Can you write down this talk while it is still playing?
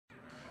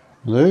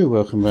Hello,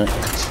 welcome back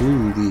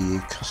to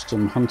the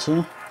Custom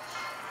Hunter.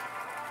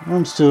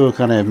 I'm still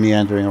kind of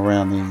meandering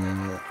around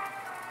the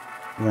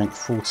rank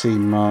 14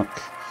 mark.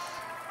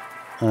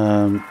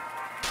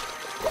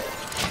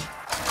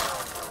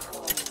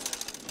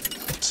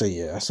 So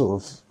yeah, I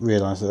sort of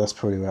realised that that's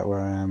probably about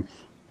where I am.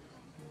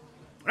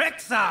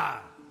 Rexa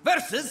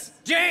versus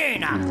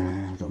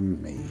Jaina. I've got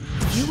me.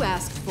 You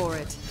asked for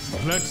it.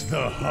 Let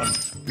the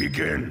hunt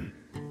begin.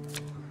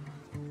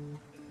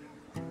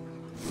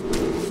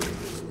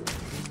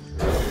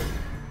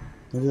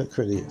 Did I do that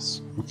correctly? Yes.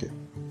 Okay.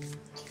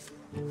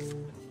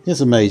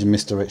 Here's a major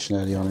misdirection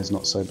early on is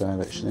not so bad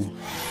actually.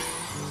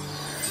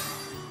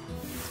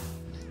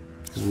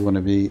 Because we want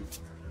to be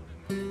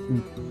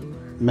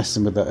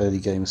messing with that early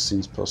game as soon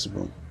as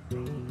possible. So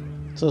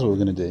that's what we're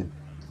going to do.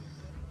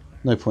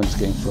 No point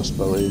getting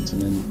frostbolted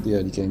and then the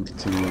early game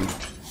continuing.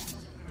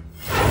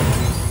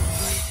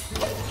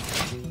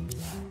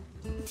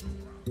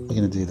 We're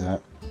going to do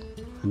that.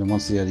 And then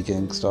once the early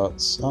game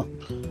starts up,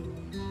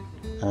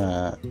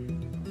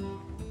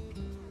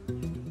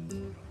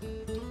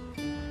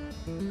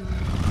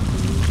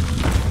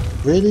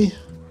 really?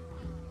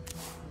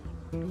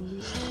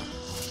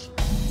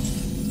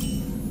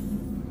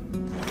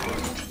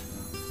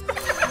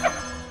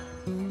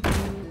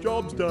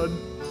 Job's done.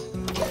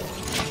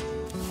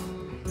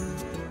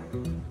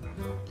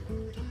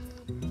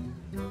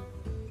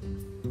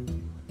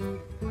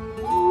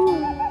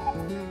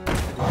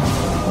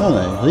 Oh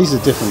no, these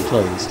are different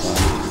clothes this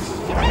time.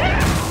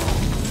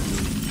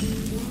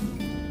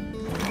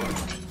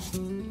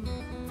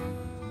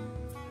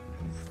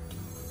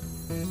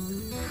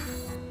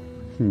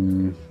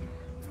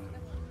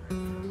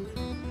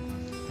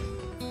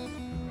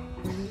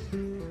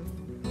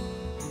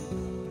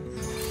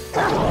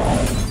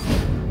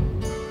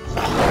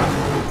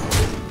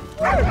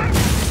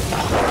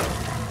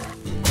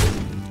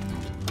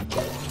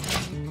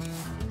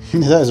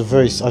 That is a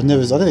very. I don't think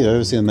I've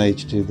ever seen a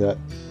mage do that.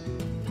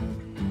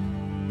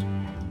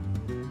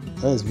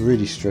 That is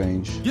really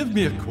strange. Give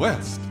me a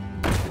quest.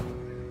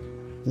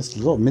 There's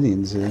a lot of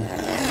minions here.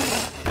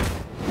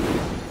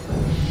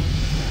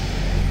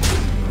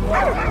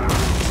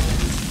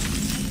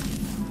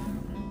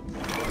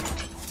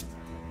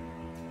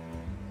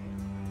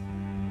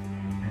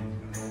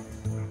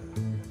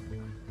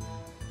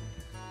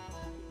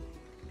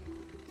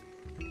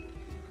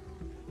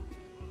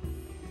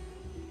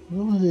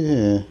 What are they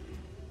here?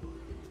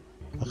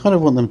 I kind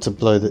of want them to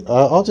blow the.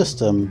 I'll just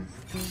Job's done.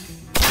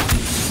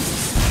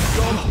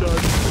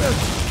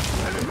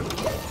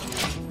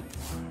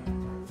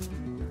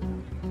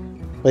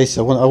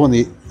 Basically, I want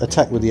the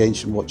attack with the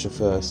Ancient Watcher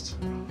first.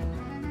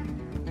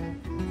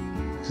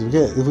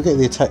 Because if we get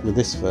the attack with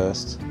this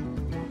first,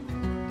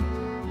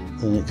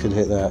 then it could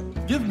hit that.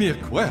 Give me a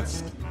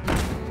quest.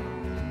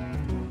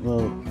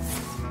 Well,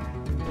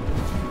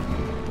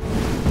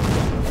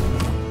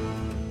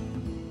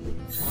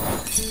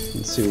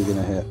 let's see what we're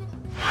gonna hit.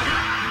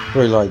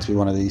 Very likely to be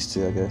one of these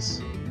two, I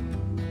guess.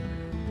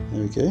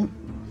 There we go.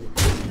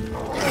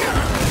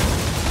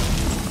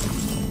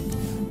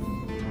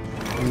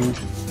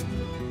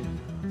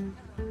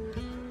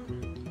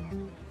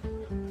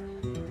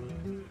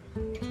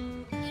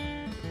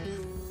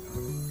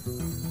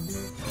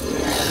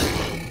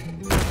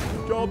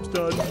 Job's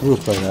done. We'll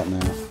play that now,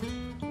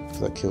 because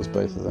that kills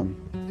both of them.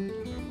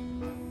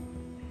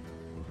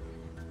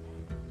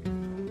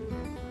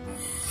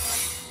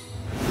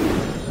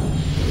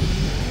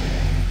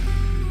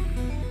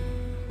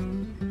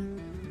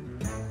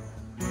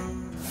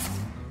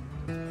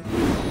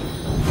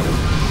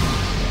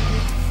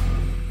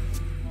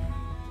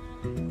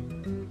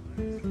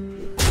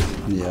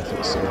 Yeah, I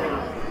think so.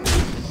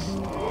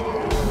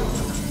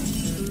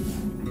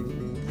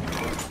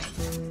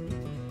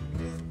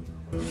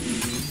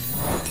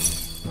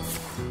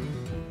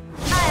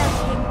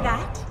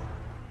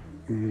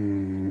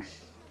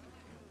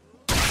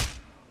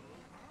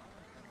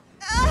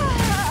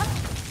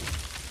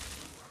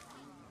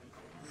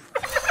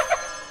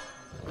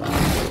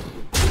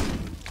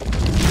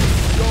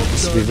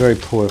 This would be very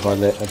poor if I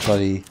let a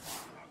bloody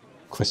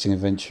questing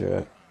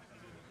adventurer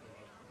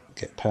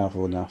get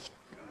powerful enough.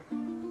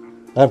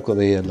 I've got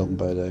the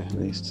longbow though, at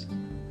least.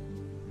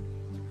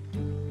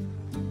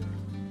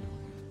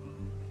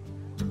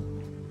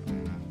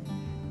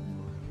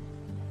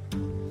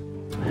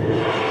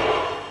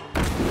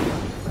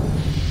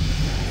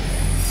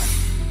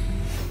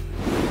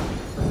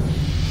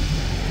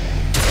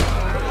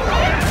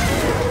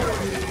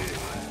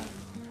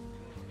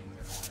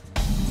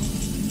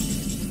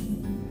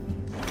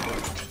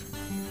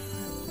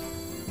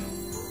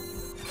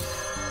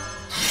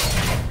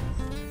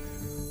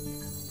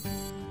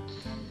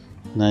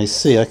 Now you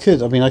see, I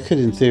could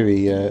in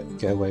theory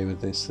get away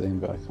with this thing,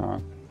 but I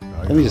can't.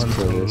 Let me just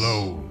kill this.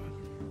 And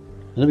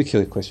let me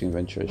kill the questing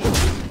adventurer.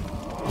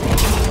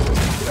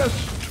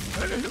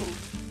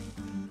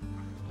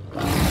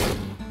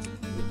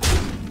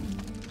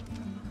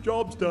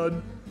 Job's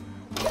done.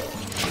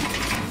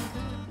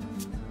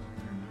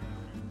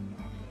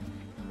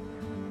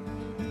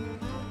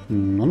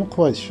 I'm not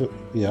quite sure.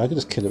 Yeah, I could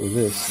just kill it with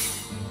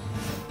this.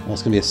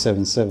 That's going to be a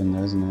 7/7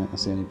 though, isn't it?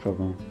 That's the only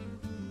problem.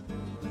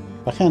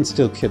 I can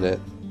still kill it.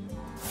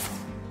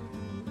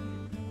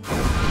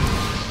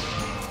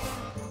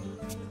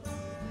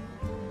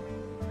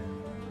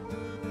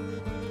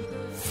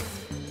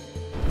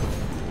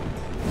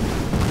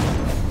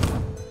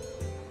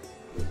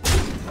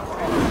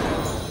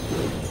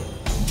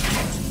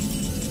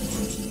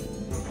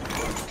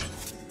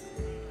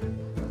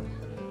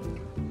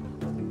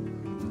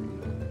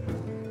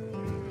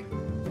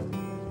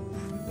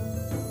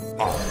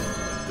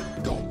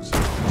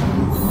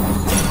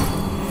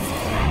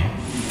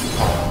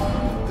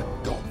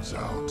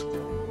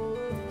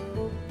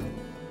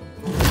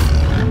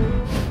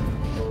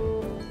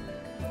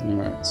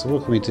 Alright, so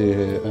what can we do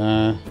here?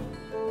 Well,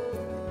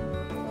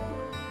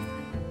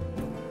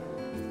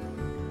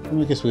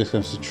 I guess we're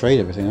going to have to trade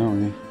everything,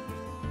 aren't we?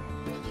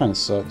 Kind of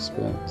sucks,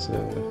 but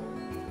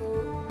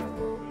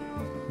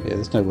yeah,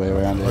 there's no way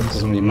around it. It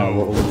doesn't really matter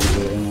what order we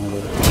do it in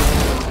either.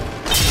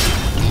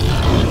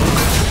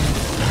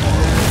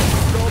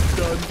 Job's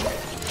done.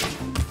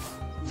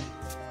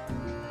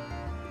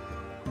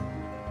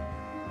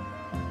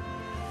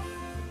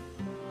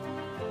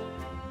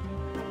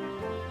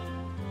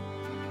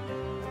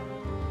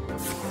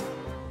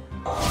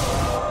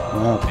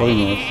 Wow,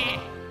 polymorph.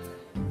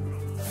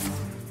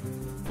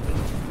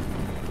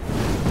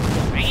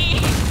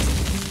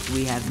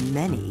 We have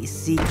many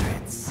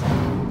secrets.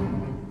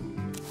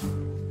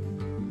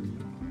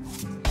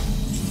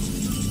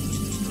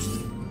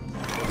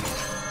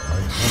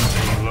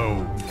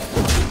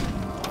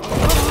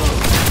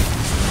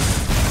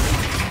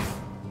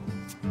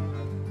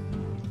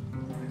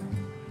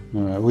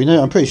 Alright, we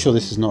know. I'm pretty sure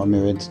this is not a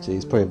mirror entity.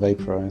 It's probably a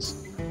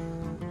vaporize.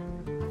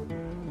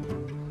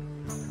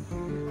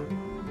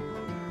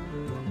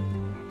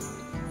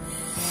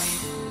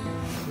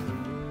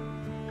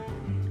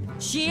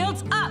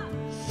 Shields up!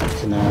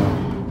 Fucking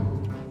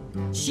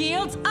hell.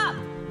 Shields up!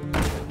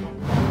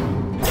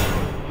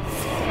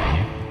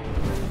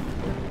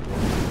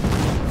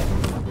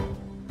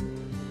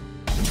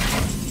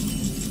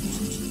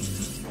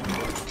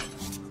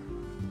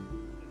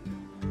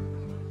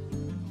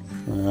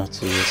 I'll have to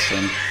do this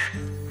then.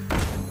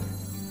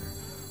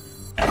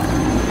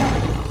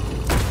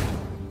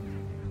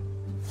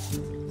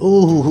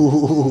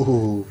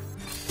 Ooh!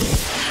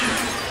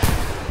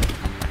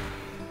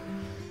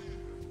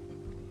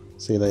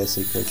 See you later,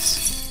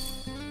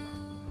 secrets.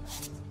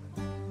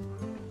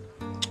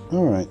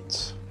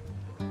 Alright.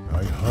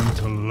 I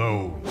hunt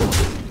alone.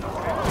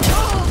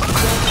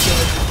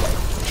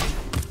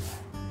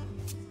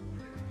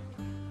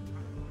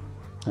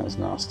 That was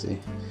nasty.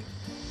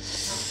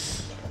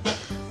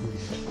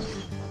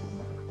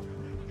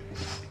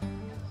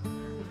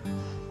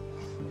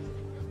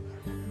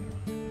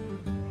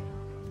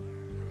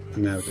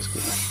 Now we're just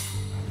gonna...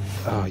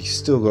 Oh, you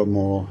still got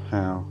more.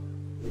 How?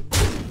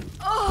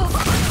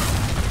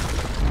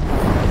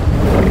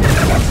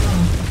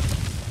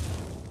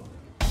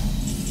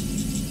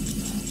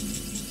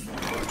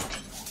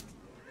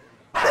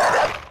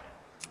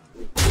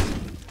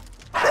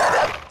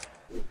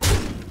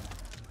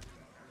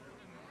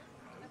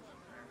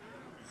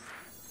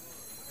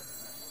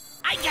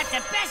 I got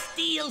the best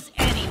deals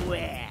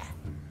anywhere!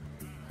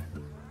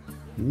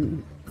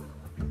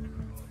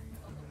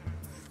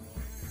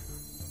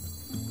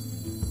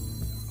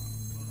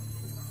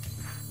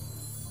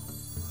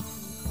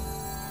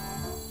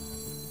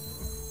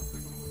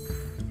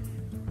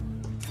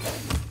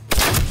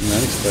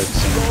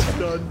 Job's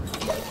done.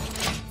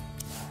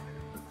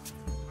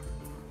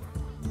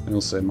 And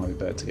also it might be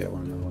better to get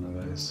one of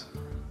those.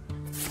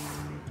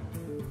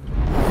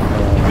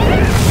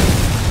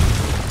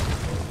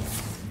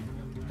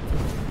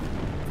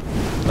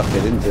 Lucky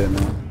I didn't do it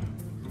now.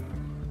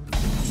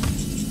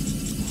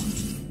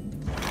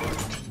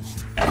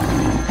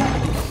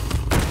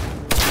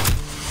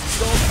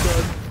 Job's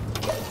done.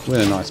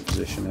 We're in a nice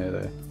position here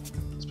though.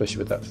 Especially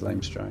with that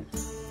flame strike.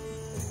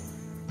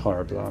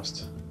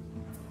 Pyroblast.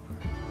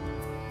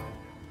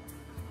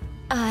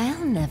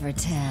 I'll never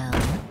tell.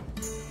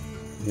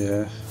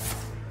 Yeah.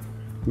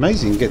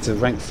 Amazing, you get to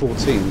rank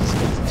 14.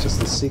 It's just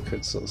the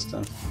secret sort of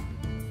stuff.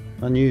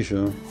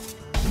 Unusual.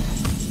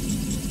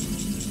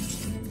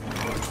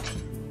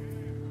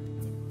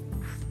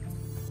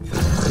 I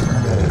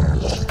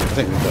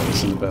think we've got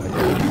this in the bag.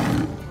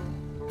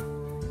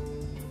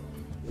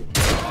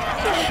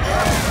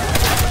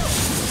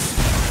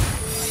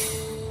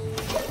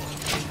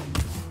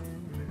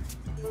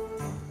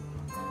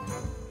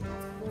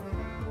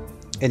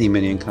 Any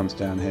minion comes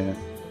down here,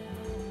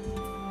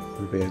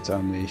 we'll be able to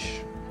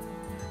unleash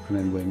and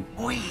then win.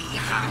 We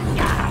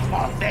hunger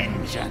for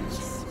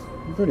vengeance!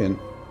 Brilliant.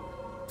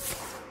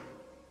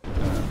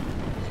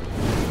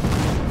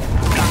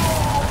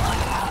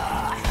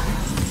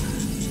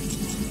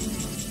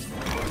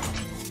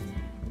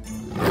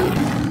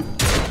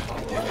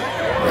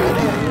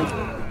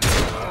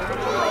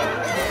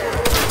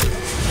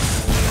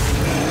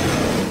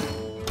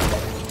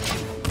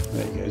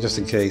 There you go, just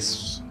in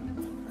case.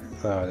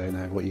 Oh, I don't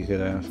know what you could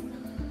have.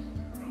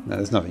 No,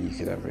 there's nothing you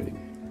could have really.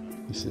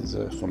 This is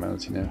a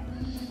formality now.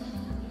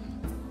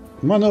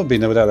 It might not have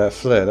been there without that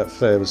flare. That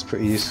flare was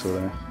pretty useful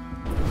there.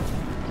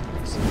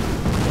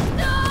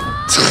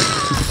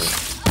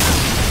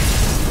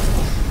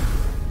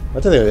 I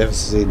don't think I've ever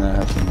seen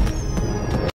that happen.